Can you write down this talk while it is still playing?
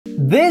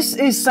This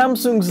is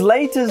Samsung's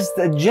latest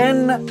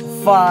Gen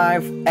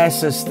 5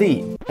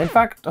 SSD. In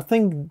fact, I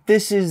think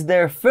this is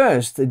their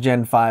first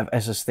Gen 5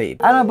 SSD.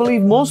 And I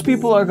believe most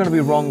people are going to be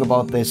wrong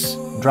about this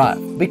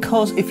drive.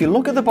 Because if you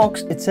look at the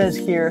box, it says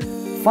here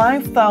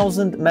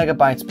 5,000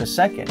 megabytes per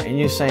second. And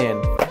you're saying,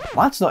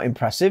 that's not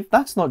impressive.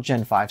 That's not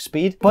Gen 5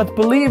 speed. But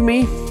believe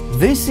me,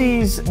 this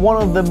is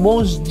one of the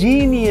most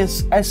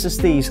genius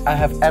SSDs I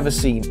have ever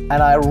seen.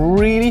 And I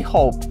really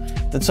hope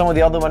that some of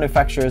the other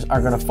manufacturers are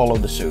going to follow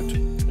the suit.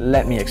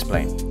 Let me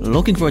explain.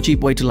 Looking for a cheap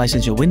way to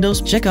license your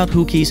Windows? Check out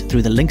Whokeys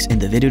through the links in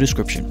the video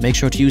description. Make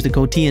sure to use the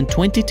code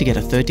TN20 to get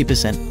a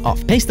 30%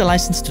 off. Paste the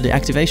license to the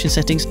activation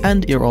settings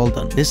and you're all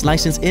done. This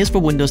license is for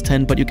Windows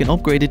 10, but you can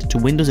upgrade it to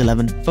Windows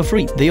 11 for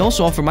free. They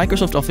also offer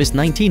Microsoft Office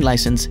 19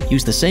 license.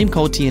 Use the same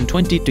code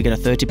TN20 to get a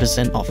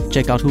 30% off.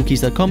 Check out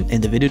whokeys.com in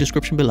the video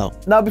description below.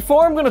 Now,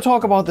 before I'm going to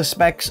talk about the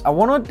specs, I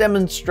want to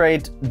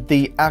demonstrate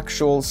the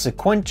actual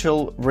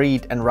sequential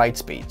read and write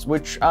speeds,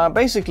 which are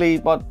basically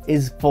what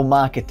is for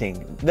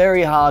marketing.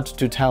 Very hard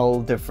to tell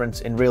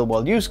difference in real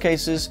world use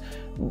cases.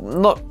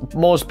 Not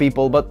most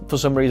people, but for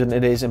some reason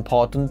it is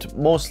important.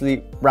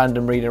 Mostly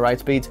random read and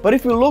write speeds. But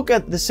if you look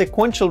at the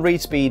sequential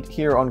read speed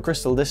here on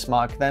Crystal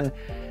Diskmark, then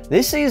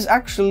this is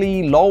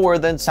actually lower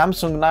than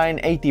Samsung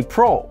 980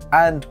 Pro,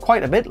 and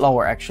quite a bit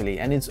lower actually,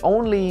 and it's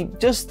only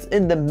just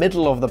in the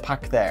middle of the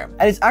pack there.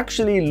 And it's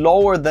actually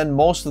lower than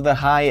most of the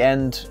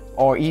high-end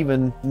or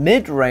even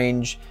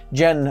mid-range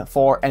Gen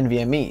 4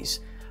 NVMe's.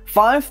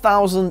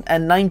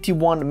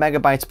 5,091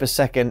 megabytes per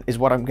second is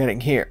what I'm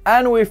getting here.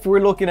 And if we're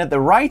looking at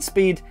the write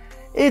speed,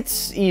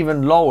 it's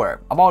even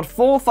lower, about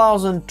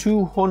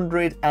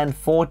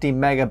 4,240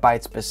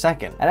 megabytes per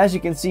second. And as you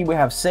can see, we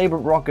have Sabre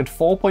Rocket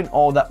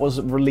 4.0 that was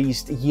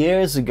released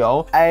years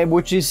ago,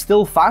 which is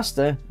still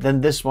faster than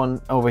this one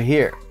over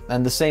here.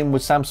 And the same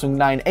with Samsung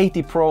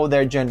 980 Pro,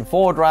 their Gen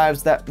 4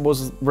 drives that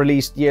was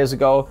released years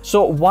ago.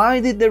 So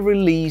why did they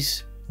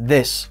release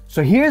this?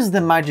 So here's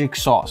the magic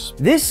sauce.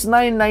 This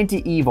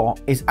 990 EVO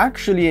is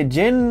actually a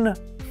Gen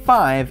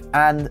 5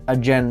 and a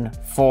Gen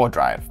 4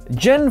 drive.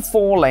 Gen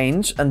 4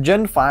 lanes and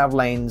Gen 5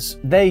 lanes,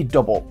 they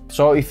double.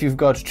 So if you've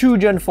got 2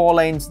 Gen 4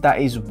 lanes, that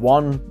is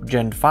 1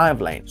 Gen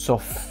 5 lane. So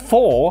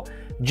 4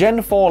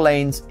 Gen 4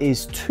 lanes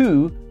is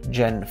 2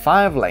 Gen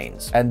 5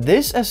 lanes. And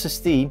this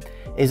SSD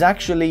is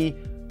actually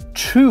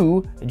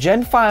 2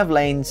 Gen 5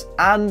 lanes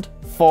and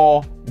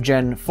 4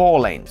 Gen 4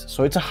 lanes.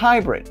 So it's a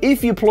hybrid.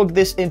 If you plug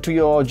this into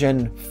your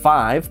Gen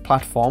 5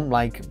 platform,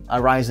 like a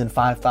Ryzen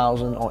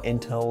 5000 or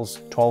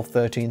Intel's 12th,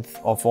 13th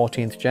or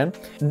 14th gen,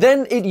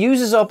 then it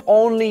uses up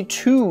only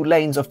 2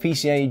 lanes of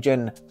PCIe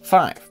Gen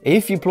 5.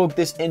 If you plug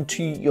this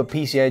into your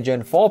PCIe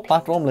Gen 4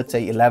 platform, let's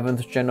say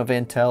 11th gen of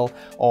Intel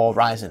or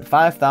Ryzen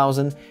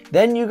 5000,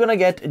 then you're gonna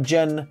get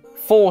Gen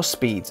 4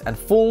 speeds and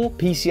full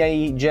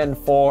PCIe Gen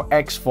 4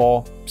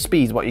 X4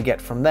 speeds, what you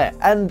get from there.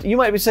 And you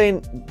might be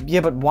saying, yeah,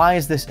 but why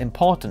is this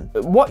important?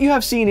 What you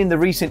have seen in the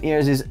recent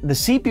years is the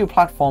CPU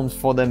platforms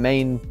for the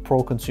main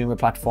pro consumer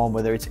platform,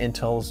 whether it's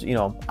Intel's,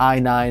 i9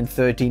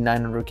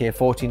 13900K,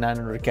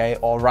 14900K,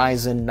 or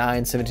Ryzen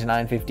 9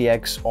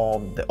 7950X,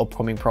 or the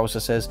upcoming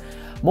processors,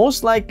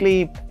 most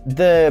likely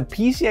the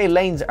PCIe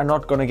lanes are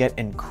not going to get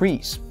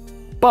increased.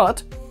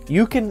 But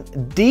you can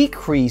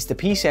decrease the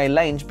PCIe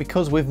lanes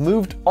because we've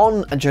moved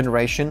on a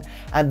generation,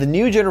 and the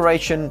new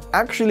generation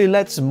actually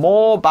lets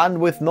more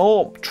bandwidth,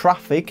 more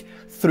traffic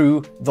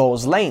through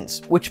those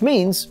lanes, which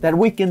means that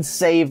we can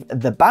save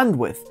the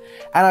bandwidth.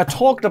 And I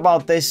talked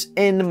about this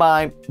in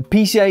my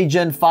PCIe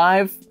Gen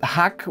 5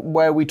 hack,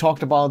 where we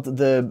talked about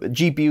the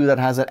GPU that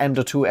has an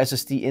M.2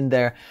 SSD in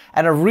there.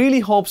 And I really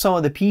hope some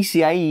of the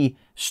PCIe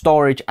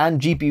storage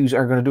and GPUs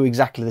are going to do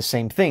exactly the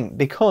same thing,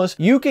 because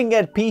you can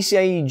get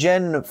PCIe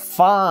Gen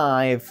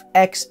 5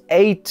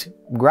 X8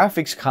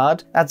 graphics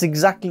card that's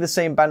exactly the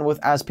same bandwidth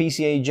as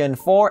PCIe Gen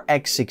 4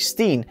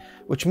 X16,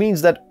 which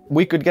means that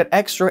we could get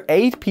extra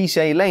 8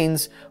 PCIe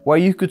lanes where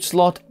you could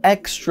slot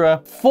extra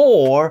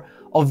 4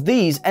 of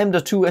these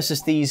M.2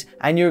 SSDs,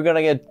 and you're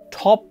gonna get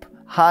top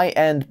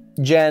high-end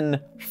Gen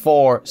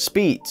 4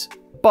 speeds.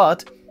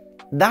 But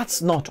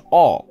that's not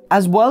all.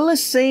 As well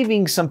as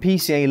saving some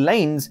PCIe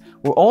lanes,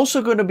 we're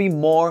also going to be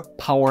more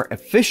power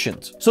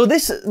efficient. So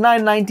this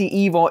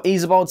 990 EVO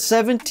is about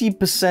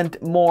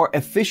 70% more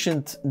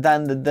efficient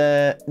than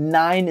the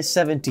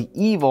 970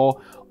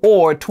 EVO,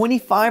 or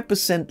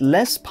 25%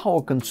 less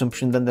power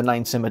consumption than the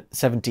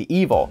 970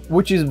 EVO,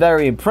 which is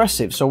very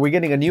impressive. So we're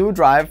getting a newer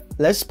drive,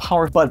 less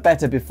power, but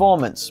better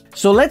performance.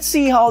 So let's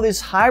see how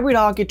this hybrid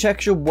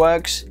architecture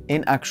works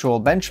in actual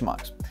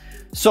benchmarks.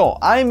 So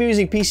I'm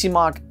using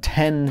PCMARK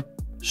 10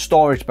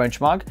 storage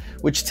benchmark,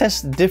 which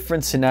tests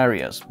different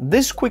scenarios.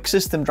 This quick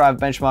system drive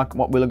benchmark,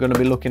 what we're going to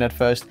be looking at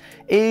first,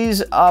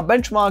 is a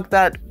benchmark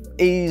that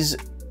is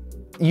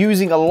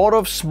using a lot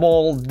of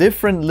small,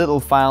 different little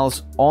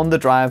files on the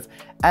drive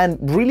and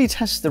really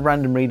tests the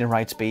random read and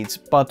write speeds,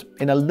 but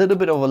in a little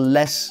bit of a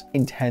less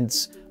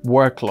intense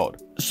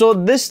workload. So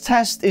this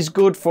test is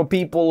good for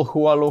people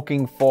who are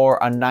looking for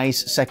a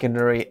nice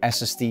secondary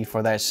SSD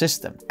for their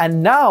system.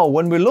 And now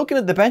when we're looking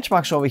at the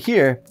benchmarks over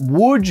here,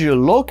 would you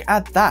look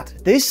at that?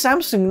 This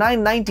Samsung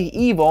 990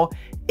 EVO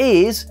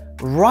is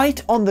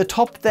right on the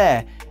top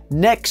there,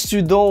 next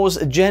to those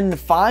Gen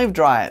 5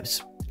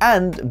 drives,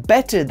 and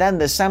better than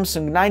the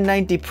Samsung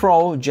 990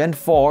 Pro Gen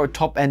 4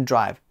 top-end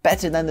drive,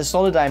 better than the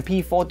Solidigm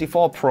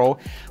P44 Pro,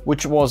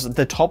 which was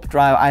the top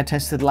drive I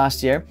tested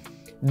last year.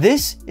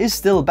 This is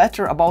still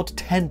better, about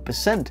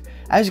 10%.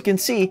 As you can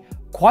see,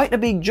 quite a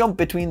big jump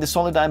between the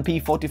Solidigm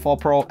P44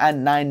 Pro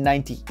and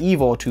 990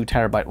 EVO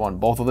 2TB one,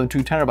 both of them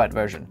 2TB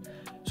version.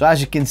 So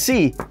as you can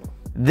see,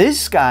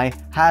 this guy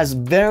has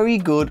very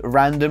good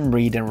random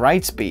read and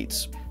write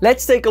speeds.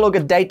 Let's take a look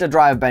at data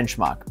drive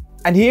benchmark.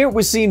 And here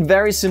we're seeing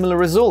very similar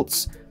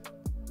results.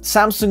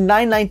 Samsung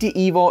 990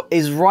 EVO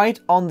is right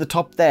on the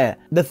top there.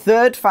 The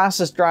third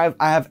fastest drive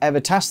I have ever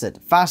tested,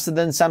 faster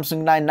than Samsung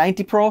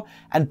 990 Pro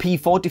and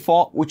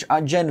P44, which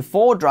are Gen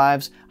 4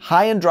 drives.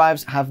 High-end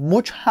drives have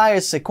much higher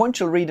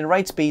sequential read and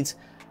write speeds,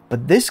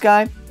 but this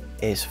guy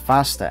is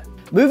faster.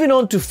 Moving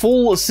on to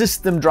full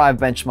system drive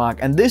benchmark,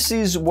 and this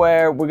is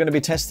where we're going to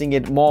be testing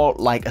it more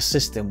like a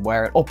system,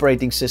 where an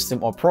operating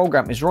system or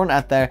program is run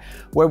at there,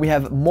 where we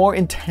have more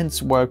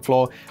intense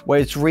workflow, where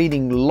it's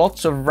reading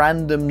lots of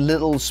random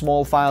little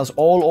small files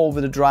all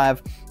over the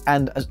drive,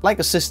 and like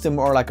a system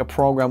or like a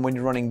program when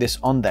you're running this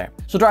on there.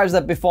 So drives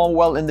that perform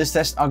well in this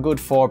test are good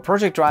for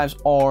project drives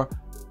or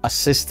a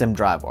system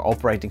drive or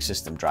operating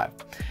system drive.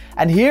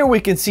 And here we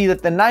can see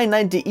that the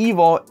 990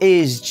 EVO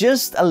is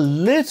just a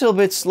little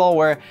bit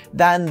slower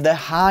than the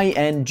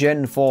high-end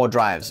Gen 4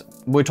 drives.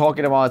 We're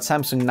talking about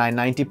Samsung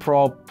 990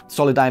 Pro,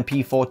 Solidigm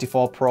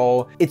P44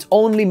 Pro. It's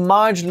only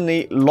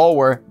marginally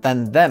lower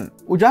than them,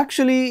 which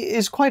actually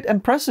is quite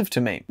impressive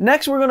to me.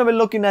 Next, we're going to be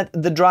looking at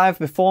the drive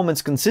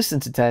performance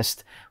consistency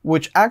test,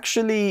 which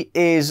actually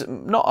is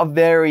not a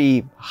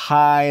very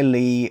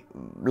highly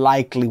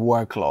likely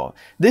workload.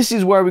 This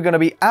is where we're going to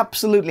be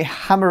absolutely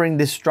hammering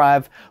this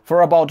drive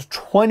for about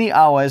 20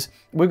 hours.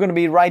 We're going to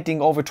be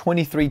writing over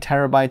 23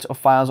 terabytes of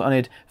files on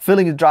it,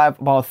 filling the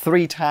drive about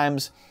 3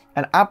 times,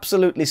 and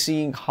absolutely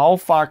seeing how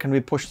far can we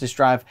push this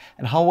drive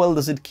and how well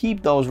does it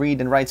keep those read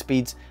and write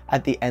speeds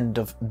at the end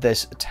of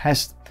this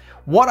test.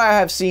 What I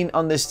have seen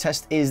on this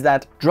test is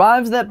that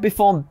drives that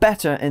perform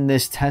better in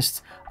this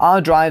test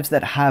are drives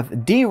that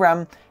have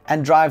DRAM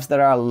and drives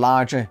that are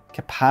larger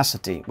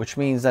capacity, which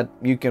means that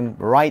you can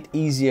write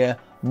easier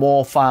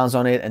more files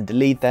on it and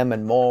delete them,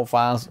 and more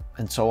files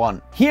and so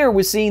on. Here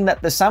we're seeing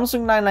that the Samsung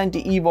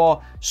 990 EVO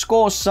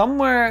scores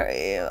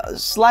somewhere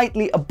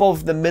slightly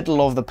above the middle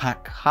of the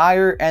pack,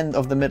 higher end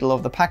of the middle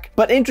of the pack.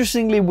 But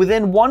interestingly,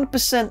 within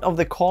 1% of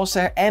the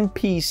Corsair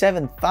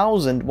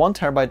MP7000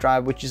 1TB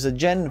drive, which is a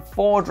Gen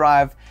 4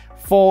 drive,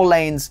 4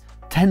 lanes,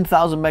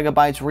 10,000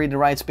 megabytes read and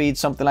write speed,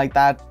 something like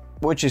that,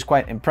 which is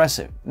quite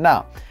impressive.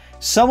 Now,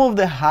 some of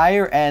the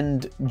higher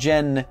end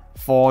Gen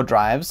 4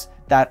 drives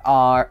that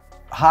are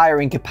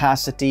higher in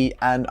capacity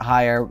and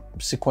higher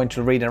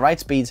sequential read and write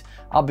speeds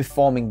are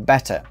performing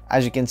better.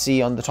 As you can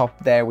see on the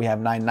top there, we have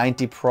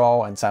 990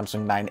 Pro, and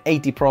Samsung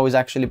 980 Pro is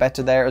actually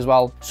better there as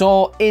well.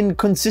 So in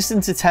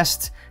consistency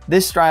test,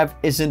 this drive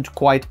isn't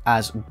quite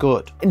as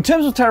good. In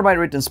terms of terabyte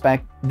written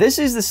spec, this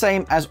is the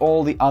same as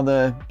all the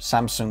other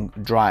Samsung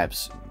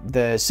drives.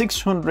 The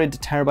 600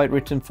 terabyte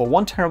written for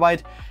 1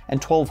 terabyte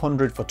and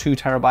 1200 for 2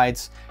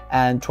 terabytes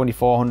and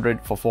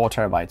 2400 for 4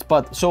 terabytes.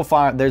 But so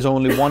far there's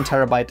only 1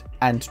 terabyte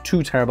and 2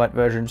 terabyte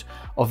versions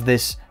of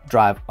this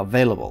drive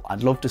available.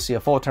 I'd love to see a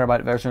 4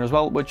 terabyte version as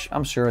well, which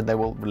I'm sure they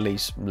will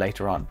release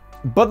later on.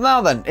 But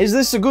now then, is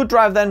this a good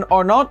drive then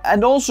or not?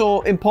 And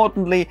also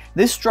importantly,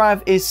 this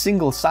drive is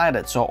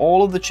single-sided, so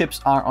all of the chips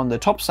are on the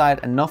top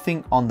side and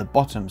nothing on the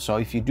bottom. So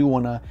if you do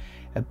want to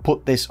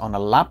put this on a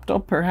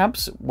laptop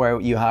perhaps, where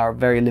you are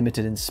very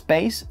limited in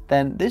space,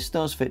 then this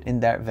does fit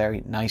in there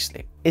very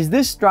nicely. Is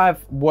this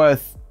drive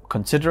worth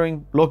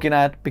considering looking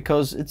at?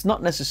 Because it's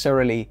not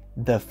necessarily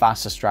the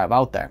fastest drive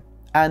out there.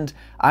 And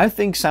I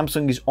think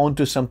Samsung is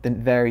onto something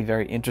very,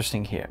 very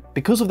interesting here.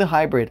 Because of the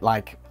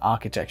hybrid-like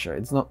architecture,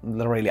 it's not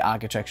really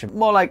architecture,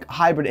 more like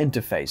hybrid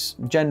interface.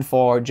 Gen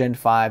 4, Gen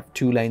 5,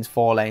 2 lanes,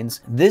 4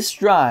 lanes. This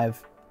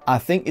drive, I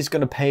think, is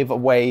going to pave a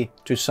way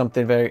to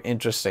something very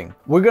interesting.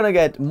 We're going to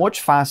get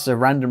much faster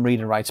random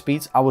read and write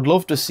speeds. I would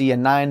love to see a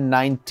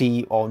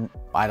 990 or,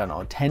 I don't know,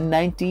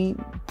 1090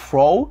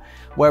 Pro,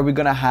 where we're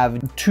going to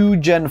have 2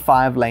 Gen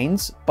 5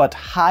 lanes, but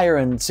higher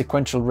in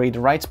sequential read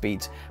and write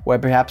speeds, where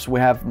perhaps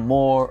we have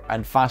more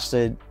and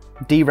faster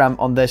DRAM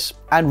on this,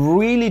 and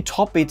really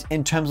top it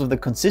in terms of the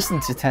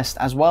consistency test,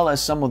 as well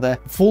as some of the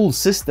full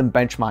system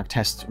benchmark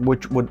tests,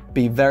 which would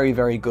be very,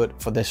 very good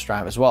for this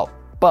drive as well.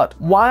 But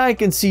why I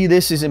can see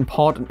this is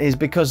important is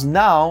because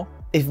now,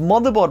 if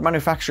motherboard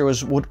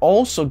manufacturers would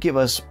also give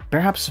us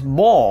perhaps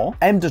more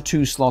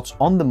M.2 slots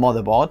on the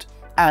motherboard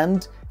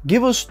and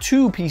give us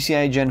 2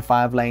 PCIe Gen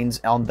 5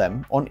 lanes on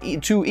them, on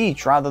 2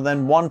 each, rather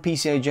than 1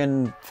 PCIe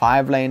Gen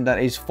 5 lane that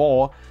is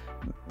for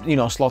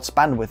slots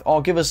bandwidth,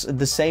 or give us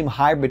the same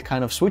hybrid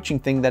kind of switching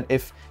thing that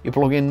if you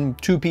plug in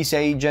 2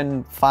 PCIe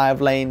Gen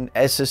 5 lane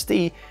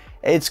SSD,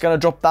 it's going to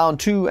drop down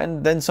 2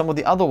 and then some of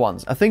the other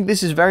ones. I think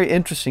this is very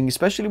interesting,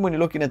 especially when you're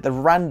looking at the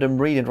random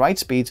read and write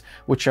speeds,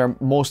 which are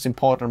most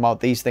important about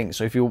these things.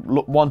 So if you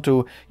want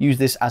to use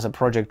this as a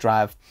project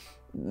drive,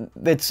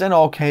 it's an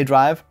okay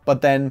drive,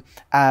 but then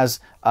as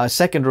a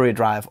secondary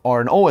drive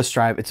or an OS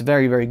drive, it's a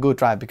very, very good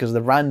drive, because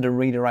the random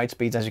read and write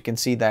speeds, as you can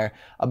see there,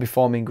 are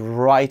performing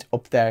right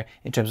up there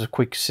in terms of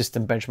quick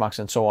system benchmarks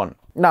and so on.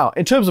 Now,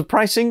 in terms of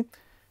pricing,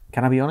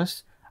 can I be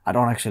honest? I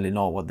don't actually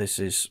know what this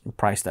is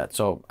priced at,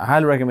 so I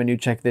highly recommend you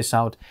check this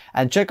out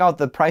and check out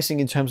the pricing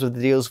in terms of the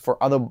deals for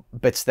other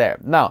bits there.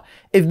 Now,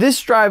 if this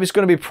drive is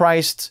going to be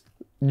priced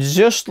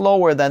just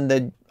lower than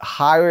the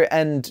higher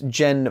end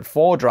Gen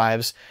 4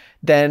 drives,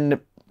 then,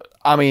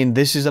 I mean,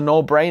 this is a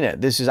no-brainer.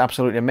 This is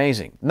absolutely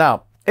amazing.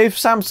 Now, if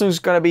Samsung's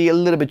going to be a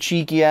little bit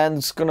cheeky and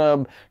it's going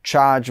to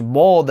charge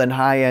more than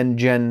high-end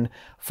Gen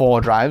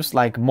 4 drives,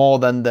 like more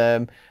than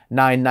the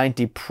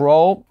 990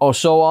 Pro or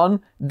so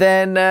on,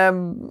 then,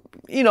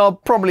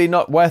 probably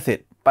not worth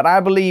it. But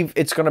I believe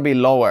it's going to be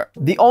lower.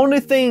 The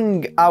only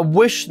thing I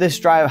wish this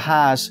drive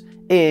has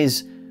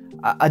is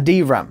a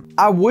DRAM.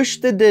 I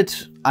wish they did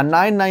a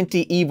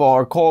 990 EVO,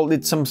 or called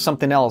it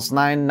something else,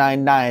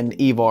 999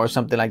 EVO or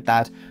something like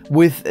that,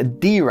 with a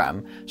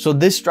DRAM. So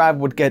this drive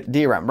would get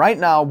DRAM. Right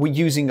now, we're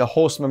using a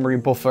host memory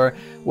buffer,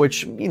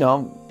 which,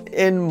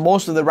 in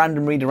most of the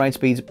random read and write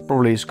speeds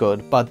probably is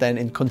good, but then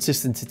in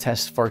consistency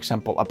tests, for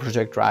example, a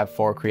project drive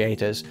for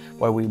creators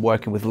where we're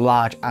working with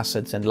large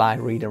assets and large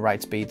read and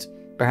write speeds,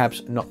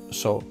 perhaps not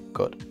so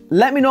good.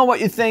 Let me know what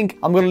you think.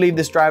 I'm going to leave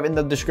this drive in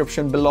the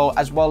description below,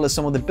 as well as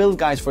some of the build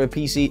guides for a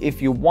PC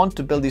if you want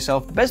to build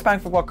yourself the best bang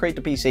for buck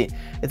creator PC.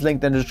 It's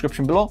linked in the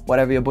description below.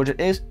 Whatever your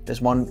budget is,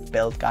 there's one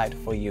build guide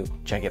for you.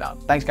 Check it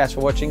out. Thanks guys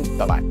for watching.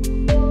 Bye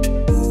bye.